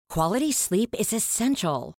Quality sleep is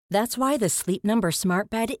essential. That's why the Sleep Number Smart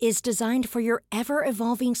Bed is designed for your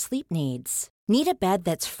ever-evolving sleep needs. Need a bed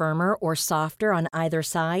that's firmer or softer on either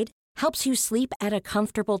side? Helps you sleep at a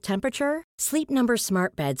comfortable temperature? Sleep Number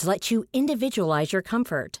Smart Beds let you individualize your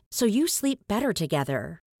comfort, so you sleep better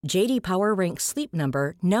together. J.D. Power ranks Sleep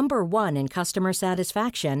Number number 1 in customer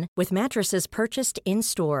satisfaction with mattresses purchased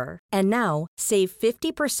in-store. And now, save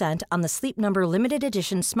 50% on the Sleep Number Limited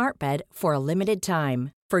Edition Smart Bed for a limited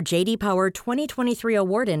time. For J.D. Power 2023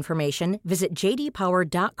 award information, visit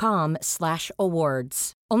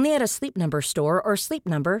jdpower.com/awards. Only at a Sleep Number store or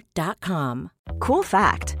sleepnumber.com. Cool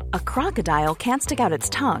fact, a crocodile can't stick out its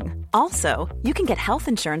tongue. Also, you can get health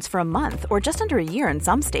insurance for a month or just under a year in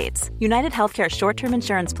some states. United Healthcare short-term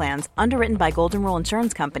insurance plans, underwritten by Golden Rule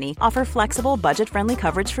Insurance Company, offer flexible, budget-friendly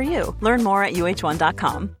coverage for you. Learn more at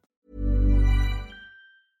uh1.com.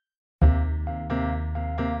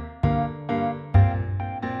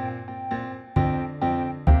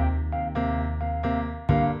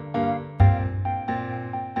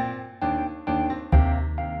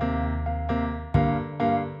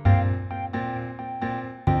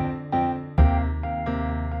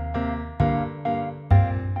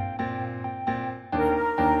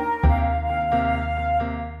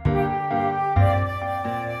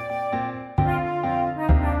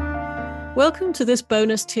 Welcome to this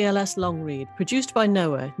bonus TLS long read, produced by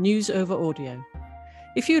Noah, News Over Audio.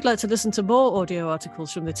 If you'd like to listen to more audio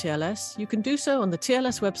articles from the TLS, you can do so on the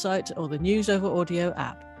TLS website or the News Over Audio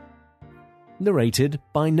app. Narrated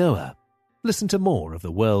by Noah. Listen to more of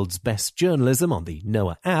the world's best journalism on the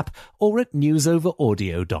Noah app or at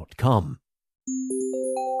newsoveraudio.com.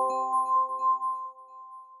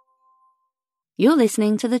 You're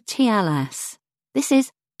listening to the TLS. This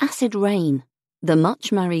is Acid Rain, the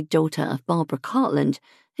much-married daughter of Barbara Cartland,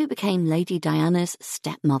 who became Lady Diana's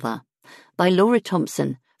stepmother, by Laura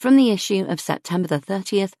Thompson, from the issue of September the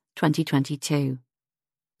 30th, 2022.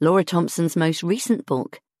 Laura Thompson's most recent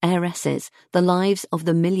book, Heiresses, The Lives of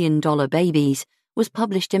the $1 Million Babies, was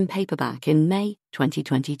published in paperback in May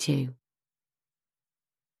 2022.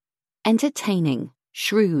 Entertaining,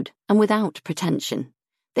 shrewd, and without pretension,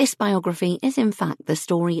 this biography is in fact the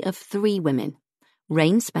story of three women: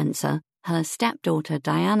 Rain Spencer, her stepdaughter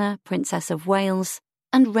Diana, Princess of Wales,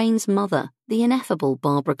 and Rain's mother, the ineffable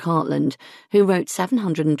Barbara Cartland, who wrote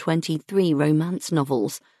 723 romance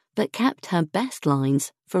novels, but kept her best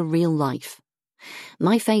lines for real life.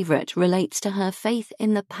 My favourite relates to her faith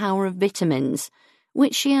in the power of vitamins,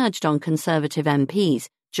 which she urged on Conservative MPs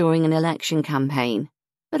during an election campaign,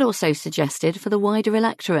 but also suggested for the wider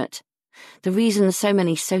electorate. The reason so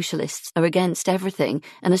many socialists are against everything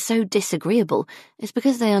and are so disagreeable is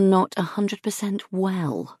because they are not 100%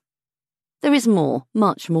 well. There is more,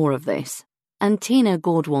 much more of this, and Tina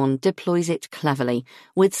Gordwan deploys it cleverly,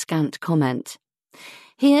 with scant comment.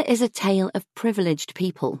 Here is a tale of privileged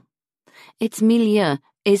people. Its milieu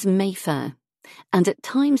is Mayfair, and at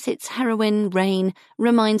times its heroine, Rain,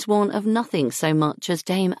 reminds one of nothing so much as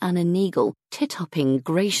Dame Anna Neagle tit-hopping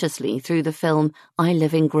graciously through the film I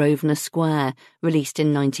Live in Grosvenor Square, released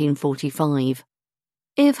in 1945.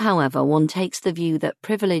 If, however, one takes the view that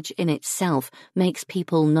privilege in itself makes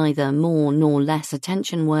people neither more nor less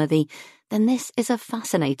attention-worthy, then this is a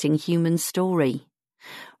fascinating human story.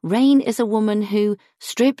 Rain is a woman who,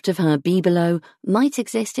 stripped of her bibelot, might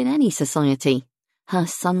exist in any society. Her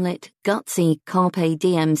sunlit, gutsy, carpe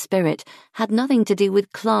diem spirit had nothing to do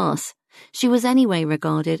with class. She was anyway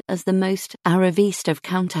regarded as the most arriviste of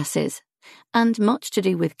countesses, and much to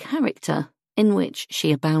do with character, in which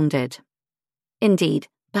she abounded. Indeed,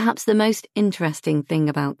 perhaps the most interesting thing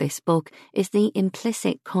about this book is the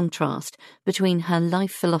implicit contrast between her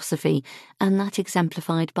life philosophy and that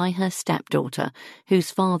exemplified by her stepdaughter,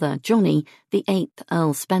 whose father, Johnny, the 8th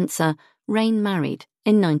Earl Spencer, Rain married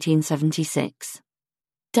in 1976.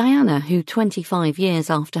 Diana, who 25 years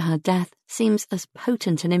after her death seems as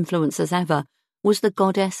potent an influence as ever, was the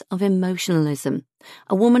goddess of emotionalism,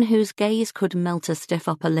 a woman whose gaze could melt a stiff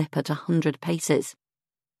upper lip at 100 paces.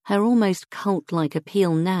 Her almost cult-like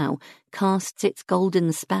appeal now casts its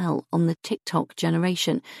golden spell on the TikTok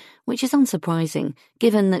generation, which is unsurprising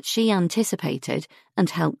given that she anticipated, and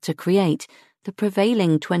helped to create, the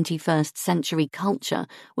prevailing 21st century culture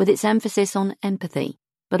with its emphasis on empathy,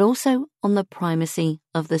 but also on the primacy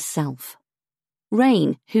of the self.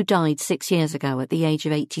 Rain, who died 6 years ago at the age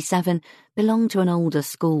of 87, belonged to an older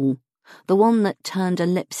school, the one that turned a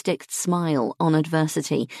lipsticked smile on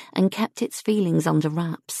adversity and kept its feelings under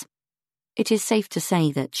wraps. it is safe to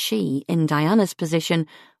say that she, in Diana's position,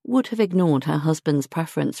 would have ignored her husband's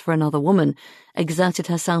preference for another woman, exerted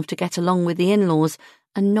herself to get along with the in-laws,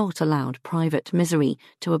 and not allowed private misery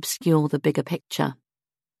to obscure the bigger picture.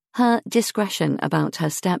 Her discretion about her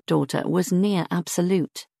stepdaughter was near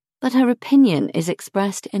absolute, but her opinion is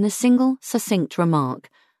expressed in a single succinct remark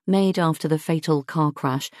made after the fatal car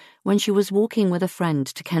crash when she was walking with a friend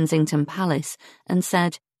to Kensington Palace and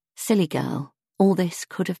said, "Silly girl, all this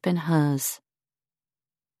could have been hers."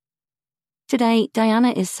 Today,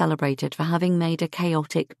 Diana is celebrated for having made a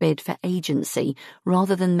chaotic bid for agency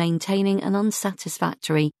rather than maintaining an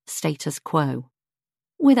unsatisfactory status quo.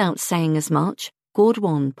 Without saying as much,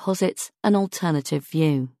 Gordwan posits an alternative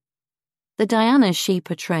view. The Diana she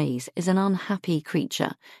portrays is an unhappy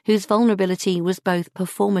creature whose vulnerability was both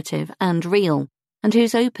performative and real, and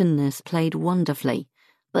whose openness played wonderfully,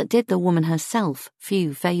 but did the woman herself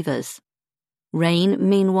few favours. Rain,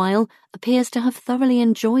 meanwhile, appears to have thoroughly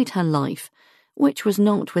enjoyed her life, which was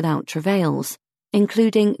not without travails,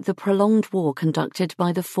 including the prolonged war conducted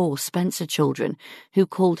by the 4 Spencer children, who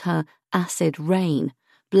called her Acid Rain,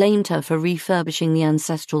 blamed her for refurbishing the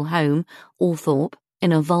ancestral home, Althorpe,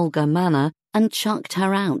 in a vulgar manner, and chucked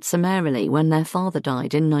her out summarily when their father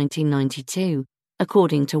died in 1992,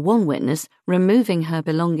 according to one witness, removing her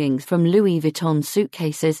belongings from Louis Vuitton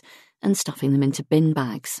suitcases and stuffing them into bin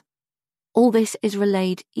bags. All this is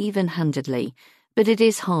relayed even-handedly, but it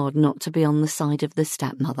is hard not to be on the side of the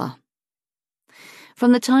stepmother.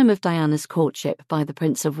 From the time of Diana's courtship by the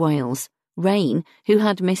Prince of Wales, Rain, who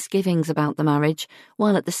had misgivings about the marriage,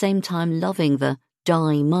 while at the same time loving the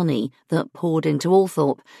Di money that poured into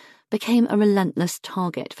Althorpe, became a relentless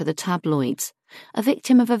target for the tabloids, a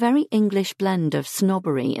victim of a very English blend of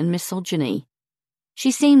snobbery and misogyny.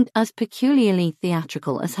 She seemed as peculiarly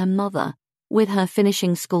theatrical as her mother, with her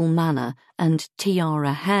finishing school manner and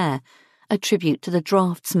tiara hair, a tribute to the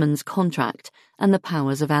draftsman's contract and the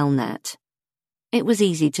powers of Elnet. It was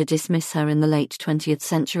easy to dismiss her in the late 20th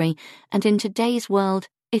century, and in today's world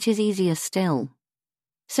it is easier still.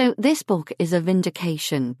 So this book is a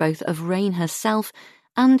vindication both of Rain herself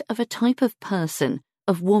and of a type of person,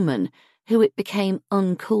 of woman, who it became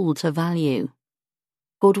uncool to value.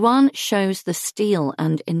 Gordwan shows the steel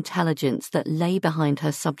and intelligence that lay behind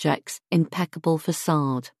her subject's impeccable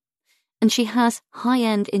facade. And she has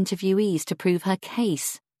high-end interviewees to prove her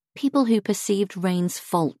case, people who perceived Rain's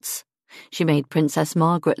faults. She made Princess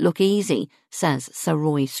Margaret look easy, says Sir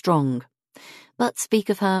Roy Strong, but speak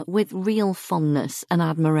of her with real fondness and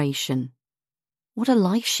admiration. What a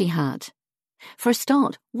life she had. For a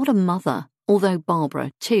start, what a mother, although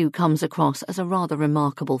Barbara, too, comes across as a rather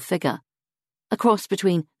remarkable figure. A cross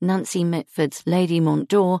between Nancy Mitford's Lady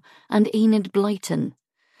Montdor and Enid Blyton.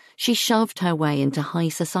 She shoved her way into high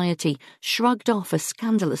society, shrugged off a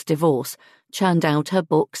scandalous divorce, churned out her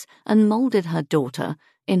books, and moulded her daughter,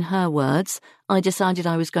 in her words, "I decided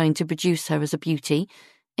I was going to produce her as a beauty,"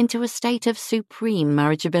 into a state of supreme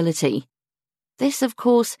marriageability. This, of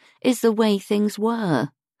course, is the way things were.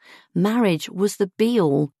 Marriage was the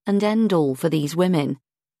be-all and end-all for these women.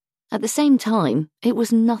 At the same time, it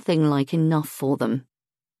was nothing like enough for them.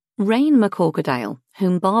 Rain McCorquodale,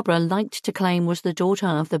 whom Barbara liked to claim was the daughter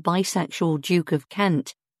of the bisexual Duke of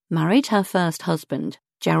Kent, married her first husband,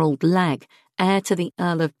 Gerald Legge, heir to the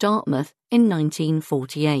Earl of Dartmouth, in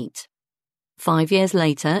 1948. 5 years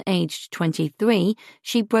later, aged 23,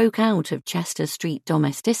 she broke out of Chester Street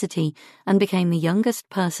domesticity and became the youngest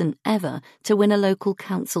person ever to win a local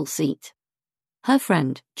council seat. Her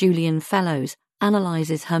friend, Julian Fellows,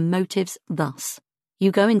 analyses her motives thus.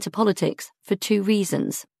 You go into politics for 2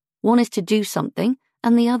 reasons. One is to do something,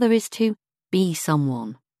 and the other is to be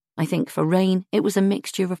someone. I think for Rain, it was a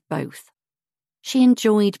mixture of both. She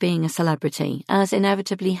enjoyed being a celebrity, as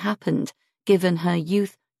inevitably happened, given her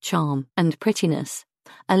youth, charm, and prettiness,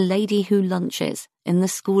 a lady who lunches in the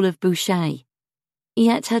school of Boucher.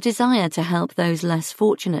 Yet her desire to help those less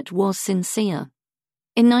fortunate was sincere.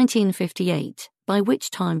 In 1958, by which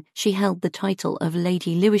time she held the title of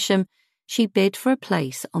Lady Lewisham, she bid for a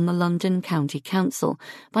place on the London County Council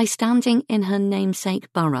by standing in her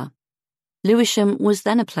namesake borough. Lewisham was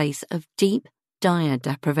then a place of deep, dire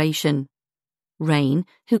deprivation. Rain,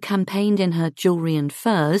 who campaigned in her jewellery and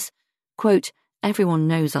furs, quote, "Everyone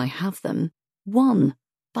knows I have them," won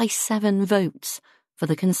by 7 votes for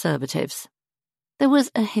the Conservatives. There was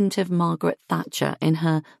a hint of Margaret Thatcher in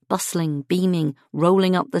her bustling, beaming,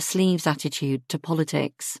 rolling-up-the-sleeves attitude to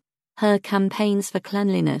politics, her campaigns for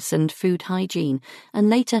cleanliness and food hygiene, and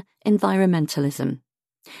later environmentalism.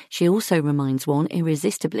 She also reminds one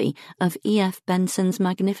irresistibly of E.F. Benson's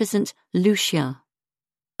magnificent Lucia.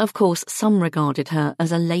 Of course, some regarded her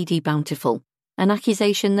as a Lady Bountiful, an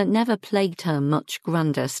accusation that never plagued her much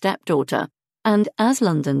grander stepdaughter, and as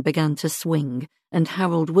London began to swing and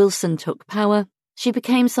Harold Wilson took power, she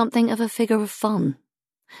became something of a figure of fun.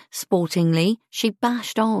 Sportingly, she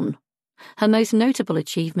bashed on. Her most notable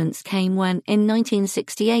achievements came when, in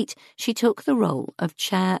 1968, she took the role of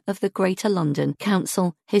chair of the Greater London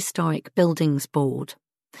Council Historic Buildings Board.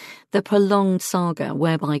 The prolonged saga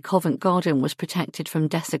whereby Covent Garden was protected from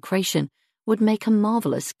desecration would make a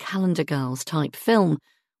marvellous Calendar Girls-type film,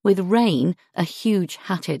 with Rain, a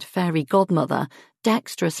huge-hatted fairy godmother,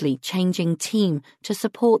 dexterously changing team to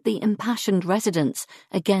support the impassioned residents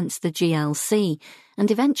against the GLC, and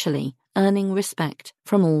eventually earning respect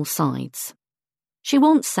from all sides. She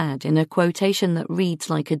once said, in a quotation that reads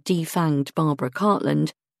like a defanged Barbara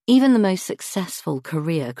Cartland, "Even the most successful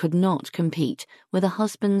career could not compete with a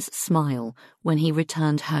husband's smile when he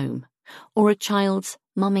returned home, or a child's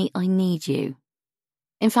 'Mummy, I need you.'"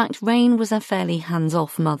 In fact, Rain was a fairly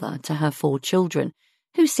hands-off mother to her 4 children,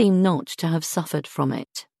 who seem not to have suffered from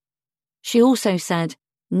it. She also said,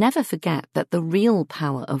 "Never forget that the real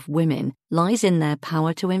power of women lies in their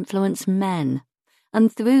power to influence men,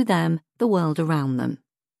 and through them, the world around them."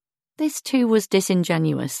 This too was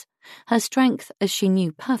disingenuous. Her strength, as she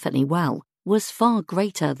knew perfectly well, was far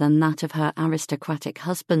greater than that of her aristocratic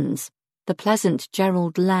husbands. The pleasant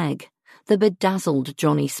Gerald Legge, the bedazzled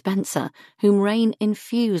Johnny Spencer, whom Rain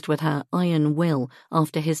infused with her iron will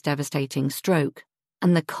after his devastating stroke,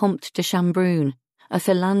 and the Comte de Chambrun, a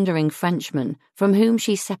philandering Frenchman from whom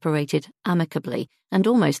she separated amicably and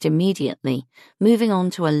almost immediately, moving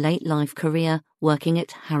on to a late-life career working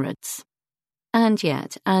at Harrods. And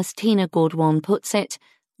yet, as Tina Gordwan puts it,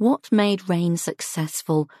 what made Rain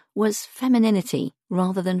successful was femininity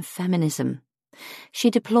rather than feminism. She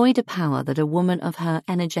deployed a power that a woman of her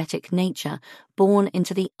energetic nature, born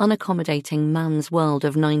into the unaccommodating man's world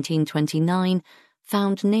of 1929,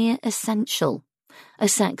 found near essential. A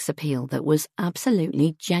sex appeal that was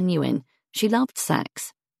absolutely genuine. She loved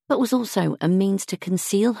sex, but was also a means to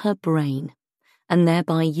conceal her brain, and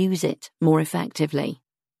thereby use it more effectively.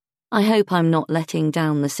 I hope I'm not letting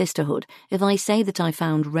down the sisterhood if I say that I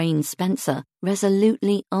found Rain Spencer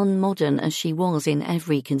resolutely unmodern as she was in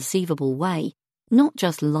every conceivable way, not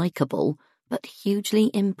just likeable, but hugely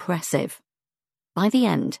impressive. By the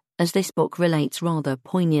end, as this book relates rather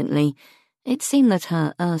poignantly, it seemed that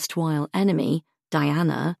her erstwhile enemy,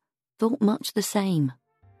 Diana, thought much the same.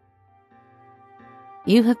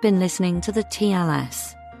 You have been listening to the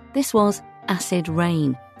TLS. This was Acid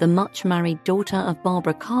Rain, the much-married daughter of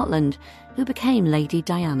Barbara Cartland, who became Lady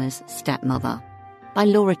Diana's stepmother, by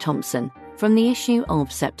Laura Thompson, from the issue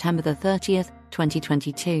of September the 30th,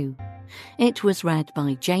 2022. It was read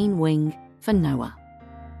by Jane Wing for Noah.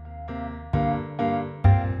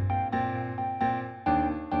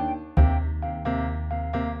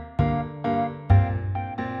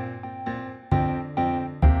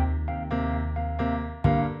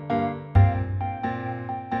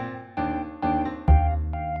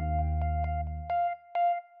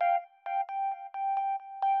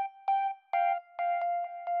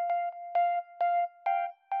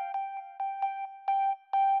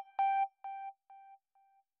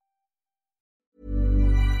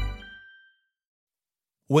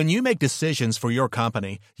 When you make decisions for your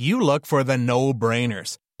company, you look for the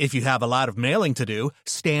no-brainers. If you have a lot of mailing to do,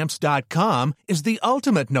 Stamps.com is the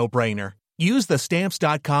ultimate no-brainer. Use the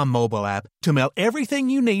Stamps.com mobile app to mail everything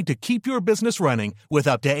you need to keep your business running with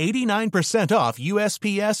up to 89% off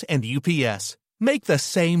USPS and UPS. Make the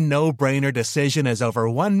same no-brainer decision as over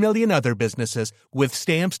 1 million other businesses with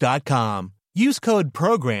Stamps.com. Use code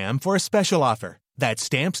PROGRAM for a special offer. That's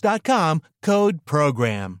Stamps.com, code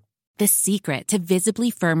PROGRAM. The secret to visibly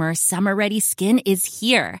firmer, summer-ready skin is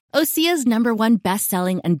here. Osea's #1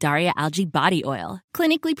 best-selling Undaria Algae Body Oil.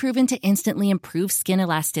 Clinically proven to instantly improve skin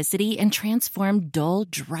elasticity and transform dull,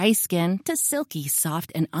 dry skin to silky,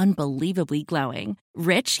 soft, and unbelievably glowing.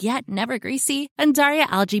 Rich yet never greasy, Undaria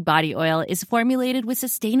Algae Body Oil is formulated with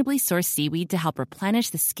sustainably sourced seaweed to help replenish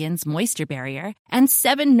the skin's moisture barrier, and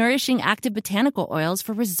 7 nourishing active botanical oils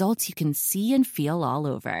for results you can see and feel all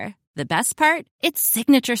over. The best part? Its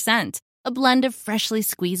signature scent. A blend of freshly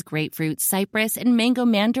squeezed grapefruit, cypress, and mango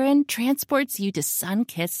mandarin transports you to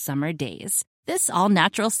sun-kissed summer days. This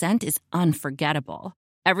all-natural scent is unforgettable.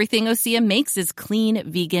 Everything Osea makes is clean,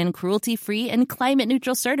 vegan, cruelty-free, and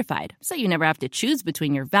climate-neutral certified, so you never have to choose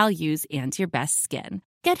between your values and your best skin.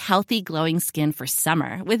 Get healthy, glowing skin for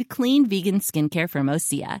summer with clean, vegan skincare from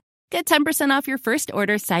Osea. Get 10% off your first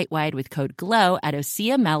order site-wide with code GLOW at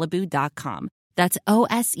OseaMalibu.com. That's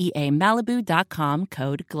OSEAMalibu.com,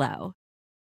 code GLOW.